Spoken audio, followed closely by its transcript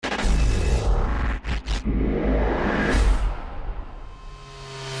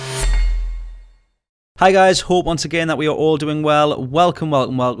Hi guys, hope once again that we are all doing well.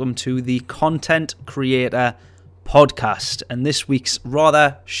 Welcome to the Content Creator Podcast. And this week's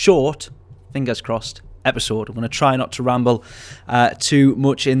rather short, fingers crossed, episode. I'm going to try not to ramble too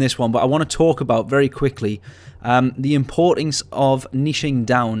much in this one, but I want to talk about very quickly the importance of niching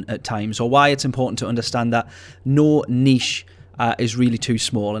down at times, or why it's important to understand that no niche is really too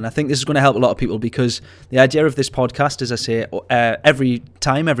small. And I think this is going to help a lot of people, because the idea of this podcast, as I say every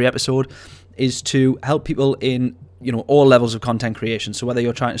episode, is to help people in all levels of content creation. So whether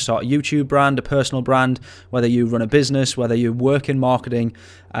you're trying to start a YouTube brand, a personal brand, whether you run a business, whether you work in marketing,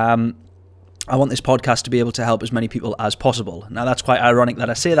 I want this podcast to be able to help as many people as possible. Now, that's quite ironic that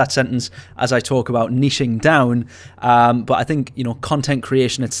I say that sentence as I talk about niching down, but I think content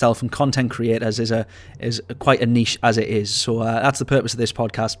creation itself and content creators is quite a niche as it is. So that's the purpose of this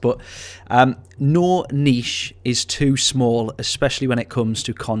podcast. But no niche is too small, especially when it comes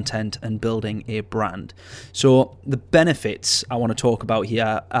to content and building a brand. So the benefits I want to talk about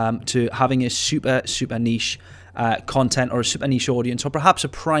here to having a super niche content, or a super niche audience, or perhaps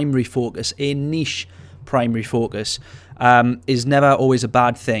a niche primary focus, is never always a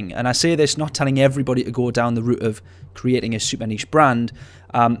bad thing. And I say this not telling everybody to go down the route of creating a super niche brand,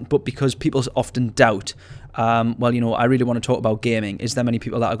 but because people often doubt, I really want to talk about gaming. Is there many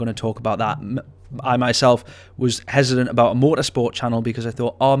people that are going to talk about that? I myself was hesitant about a motorsport channel because I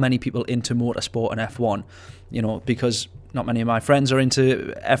thought, are many people into motorsport and F1? Because not many of my friends are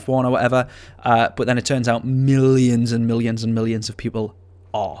into F1 or whatever, but then it turns out millions and millions and millions of people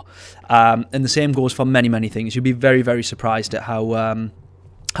are. And the same goes for many things. You'd be very, very surprised at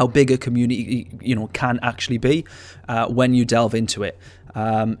how big a community can actually be when you delve into it.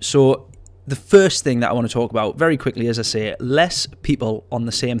 So the first thing that I want to talk about very quickly, as I say, less people on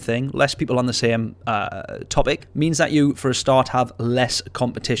the same thing, less people on the same topic, means that you, for a start, have less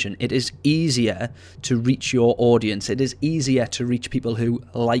competition. It is easier to reach your audience. It is easier to reach people who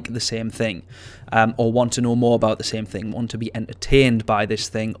like the same thing, or want to know more about the same thing, want to be entertained by this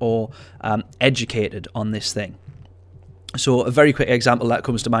thing, or educated on this thing. So a very quick example that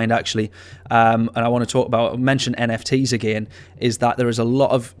comes to mind, actually, and I want to mention NFTs again, is that there is a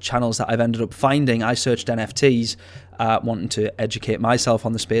lot of channels that I've ended up finding. I searched NFTs, wanting to educate myself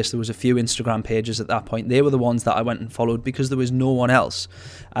on the space. There was a few Instagram pages at that point. They were the ones that I went and followed because there was no one else.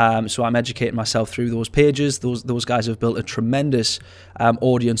 So I'm educating myself through those pages. Those guys have built a tremendous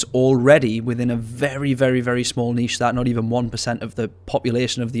audience already within a very, very, very small niche that not even 1% of the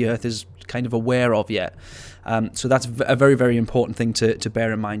population of the earth is kind of aware of yet. So that's a very, very important thing to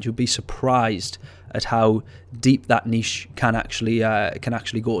bear in mind. You'll be surprised at how deep that niche can actually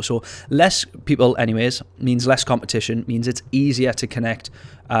go. So less people, anyways, means less competition, means it's easier to connect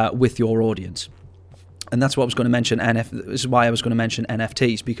with your audience. And that's what I was going to mention. This is why I was going to mention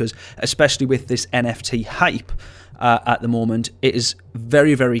NFTs, because especially with this NFT hype at the moment, it is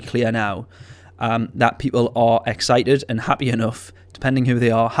very, very clear now that people are excited and happy enough, depending who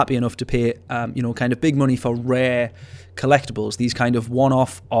they are, happy enough to pay, kind of big money for rare collectibles, these kind of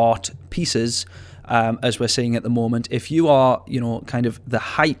one-off art pieces, as we're seeing at the moment. If you are, kind of the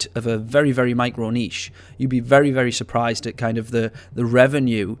height of a very, very micro niche, you'd be very, very surprised at kind of the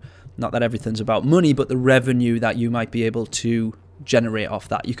revenue, not that everything's about money, but the revenue that you might be able to generate off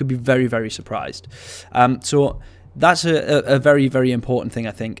that. You could be very, very surprised. So that's a very, very important thing,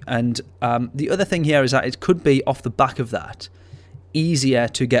 I think. And the other thing here is that it could be, off the back of that, easier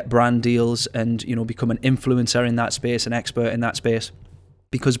to get brand deals and become an influencer in that space, an expert in that space,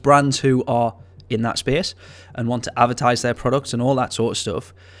 because brands who are in that space and want to advertise their products and all that sort of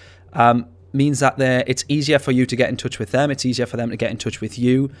stuff means that it's easier for you to get in touch with them. It's easier for them to get in touch with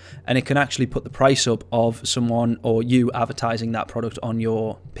you, and it can actually put the price up of someone or you advertising that product on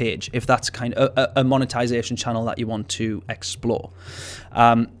your page, if that's kind of a monetization channel that you want to explore.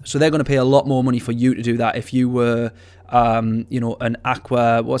 So they're going to pay a lot more money for you to do that. If you were an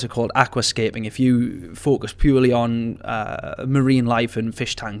aquascaping, if you focus purely on marine life and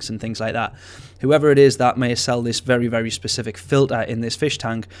fish tanks and things like that, whoever it is that may sell this very, very specific filter in this fish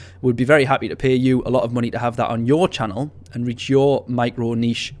tank would be very happy to pay you a lot of money to have that on your channel and reach your micro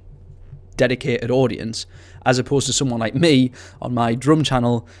niche dedicated audience, as opposed to someone like me on my drum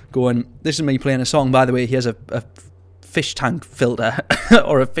channel going, this is me playing a song, by the way, here's a fish tank filter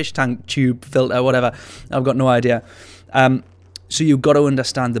or a fish tank tube filter, whatever. I've got no idea. So you've got to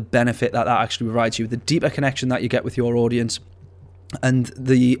understand the benefit that actually provides you, the deeper connection that you get with your audience, and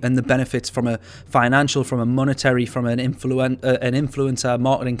the benefits from a financial, from a monetary, from an influencer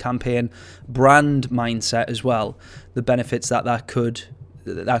marketing campaign, brand mindset as well. The benefits that could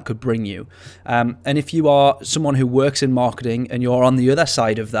that could bring you. And if you are someone who works in marketing and you're on the other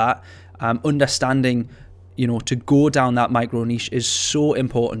side of that, understanding, to go down that micro niche is so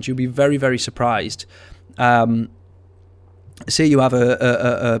important. You'll be very, very surprised. Say you have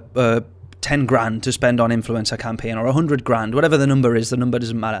a 10 grand to spend on influencer campaign, or 100 grand, whatever the number is, the number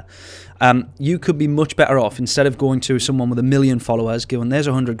doesn't matter. You could be much better off, instead of going to someone with 1 million followers, going, there's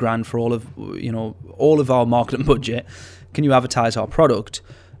 100 grand for all of our marketing budget. Can you advertise our product?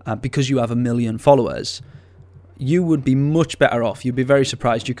 Because you have 1 million followers, you would be much better off. You'd be very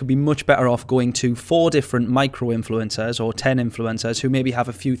surprised. You could be much better off going to 4 different micro influencers or 10 influencers who maybe have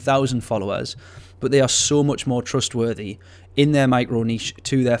a few thousand followers, but they are so much more trustworthy in their micro niche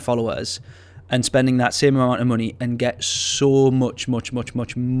to their followers, and spending that same amount of money and get so much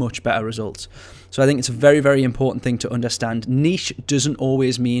better results. So I think it's a very, very important thing to understand. Niche doesn't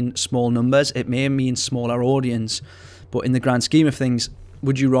always mean small numbers. It may mean smaller audience, but in the grand scheme of things,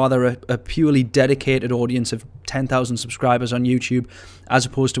 would you rather a purely dedicated audience of 10,000 subscribers on YouTube as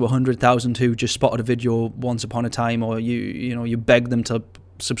opposed to 100,000 who just spotted a video once upon a time, or you beg them to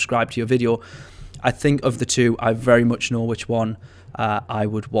subscribe to your video? I think of the two, I very much know which one I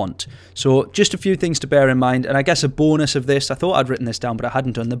would want. So just a few things to bear in mind, and I guess a bonus of this, I thought I'd written this down but I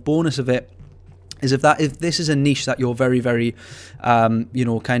hadn't done. The bonus of it is if this is a niche that you're very, very,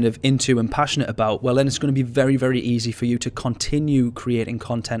 kind of into and passionate about, well, then it's going to be very, very easy for you to continue creating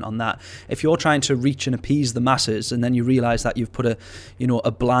content on that. If you're trying to reach and appease the masses, and then you realize that you've put a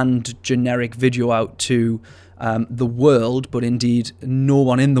bland, generic video out to the world, but indeed no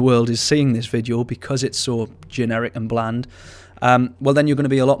one in the world is seeing this video because it's so generic and bland, well, then you're going to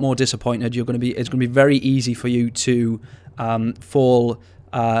be a lot more disappointed. It's going to be very easy for you to fall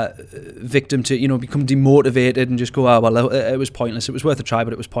victim to, become demotivated and just go, oh, well, it was pointless. It was worth a try,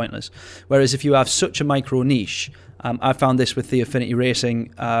 but it was pointless. Whereas if you have such a micro niche, I found this with the Affinity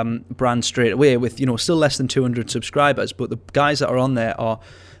Racing brand straight away, with, still less than 200 subscribers, but the guys that are on there are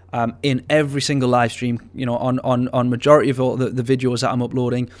in every single live stream, on majority of all the videos that I'm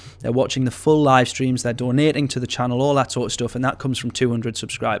uploading. They're watching the full live streams, they're donating to the channel, all that sort of stuff, and that comes from 200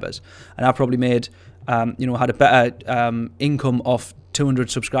 subscribers. And I probably made, had a better income off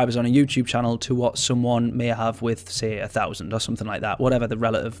 200 subscribers on a YouTube channel to what someone may have with, say, 1,000 or something like that, whatever the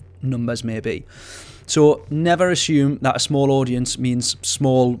relative numbers may be. So never assume that a small audience means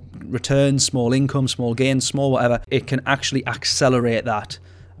small returns, small income, small gains, small whatever. It can actually accelerate that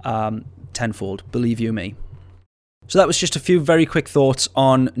tenfold, believe you me. So that was just a few very quick thoughts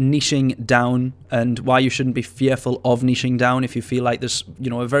on niching down and why you shouldn't be fearful of niching down. If you feel like there's,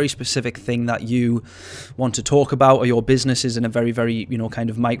 a very specific thing that you want to talk about, or your business is in a very, very, kind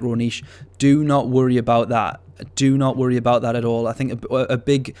of micro niche, do not worry about that. Do not worry about that at all. I think a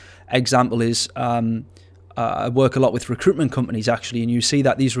big example is, I work a lot with recruitment companies, actually, and you see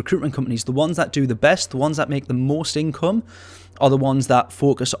that these recruitment companies, the ones that do the best, the ones that make the most income, are the ones that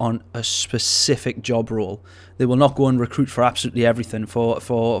focus on a specific job role. They will not go and recruit for absolutely everything,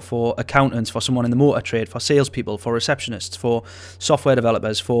 for accountants, for someone in the motor trade, for salespeople, for receptionists, for software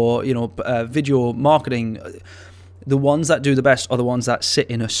developers, for video marketing. The ones that do the best are the ones that sit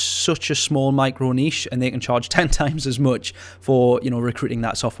in such a small micro niche, and they can charge 10 times as much for recruiting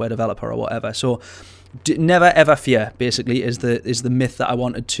that software developer or whatever. So never ever fear, basically, is the myth that I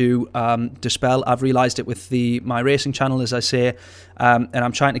wanted to dispel. I've realized it with my racing channel, as I say, and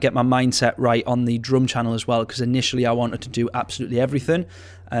I'm trying to get my mindset right on the drum channel as well, because initially I wanted to do absolutely everything,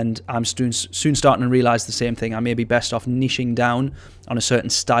 and I'm soon starting to realize the same thing. I may be best off niching down on a certain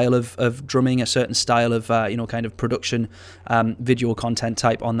style of drumming, a certain style of kind of production, video content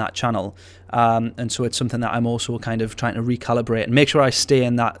type on that channel, and so it's something that I'm also kind of trying to recalibrate and make sure I stay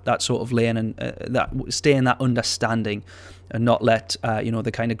in that sort of lane, and stay in that understanding, and not let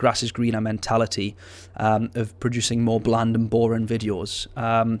the kind of grass is greener mentality of producing more bland and boring videos.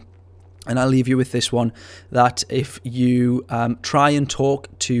 And I'll leave you with this one, that if you try and talk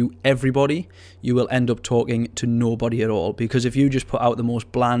to everybody, you will end up talking to nobody at all. Because if you just put out the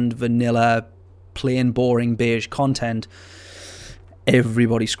most bland, vanilla, plain, boring, beige content,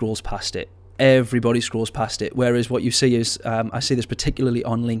 everybody scrolls past it. Everybody scrolls past it. Whereas what you see is, I see this particularly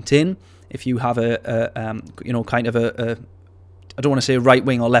on LinkedIn, if you have I don't want to say right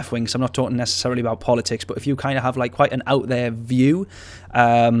wing or left wing, because I'm not talking necessarily about politics, but if you kind of have like quite an out there view,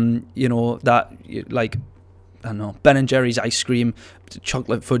 that like I don't know, Ben & Jerry's ice cream,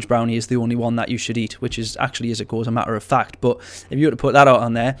 chocolate fudge brownie is the only one that you should eat, which is actually, as it goes, a matter of fact. But if you were to put that out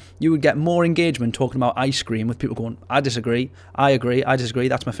on there, you would get more engagement talking about ice cream with people going, I disagree, I agree, I disagree,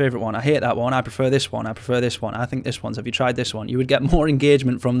 that's my favourite one, I hate that one, I prefer this one, I prefer this one, I think this one's, have you tried this one? You would get more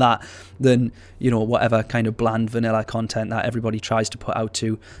engagement from that than, whatever kind of bland vanilla content that everybody tries to put out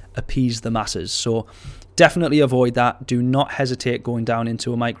to appease the masses. So definitely avoid that. Do not hesitate going down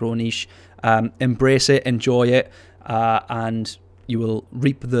into a micro niche. Embrace it, enjoy it, and you will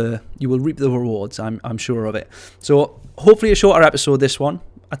reap the rewards. I'm sure of it. So hopefully a shorter episode, this one.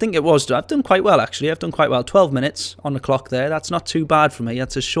 I think it was. I've done quite well, actually. 12 minutes on the clock there. That's not too bad for me.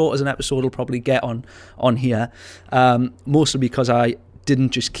 That's as short as an episode will probably get on here. Mostly because I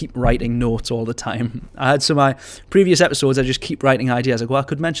didn't just keep writing notes all the time. I had some of my previous episodes, I just keep writing ideas. I go, I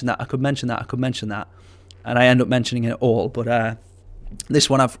could mention that, I could mention that, I could mention that. And I end up mentioning it all. But this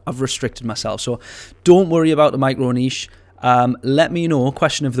one I've restricted myself. So don't worry about the micro niche. Let me know,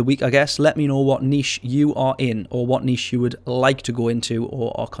 question of the week, I guess. Let me know what niche you are in or what niche you would like to go into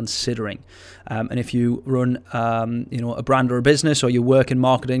or are considering. And if you run, a brand or a business or you work in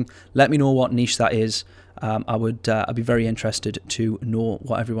marketing, let me know what niche that is. I'd be very interested to know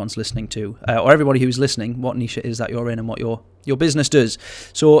what everyone's listening to, or everybody who's listening, what niche it is that you're in and what your business does.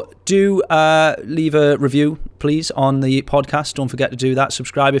 So do leave a review, please, on the podcast. Don't forget to do that.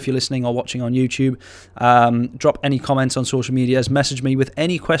 Subscribe if you're listening or watching on YouTube. Drop any comments on social medias. Message me with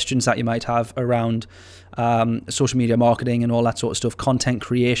any questions that you might have around social media marketing and all that sort of stuff, content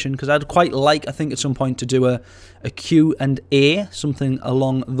creation, because I'd quite like, I think, at some point to do a Q&A, something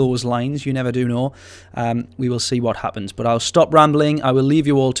along those lines. You never do know. We will see what happens, but I'll stop rambling. I will leave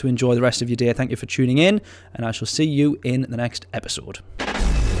you all to enjoy the rest of your day. Thank you for tuning in, and I shall see you in the next episode.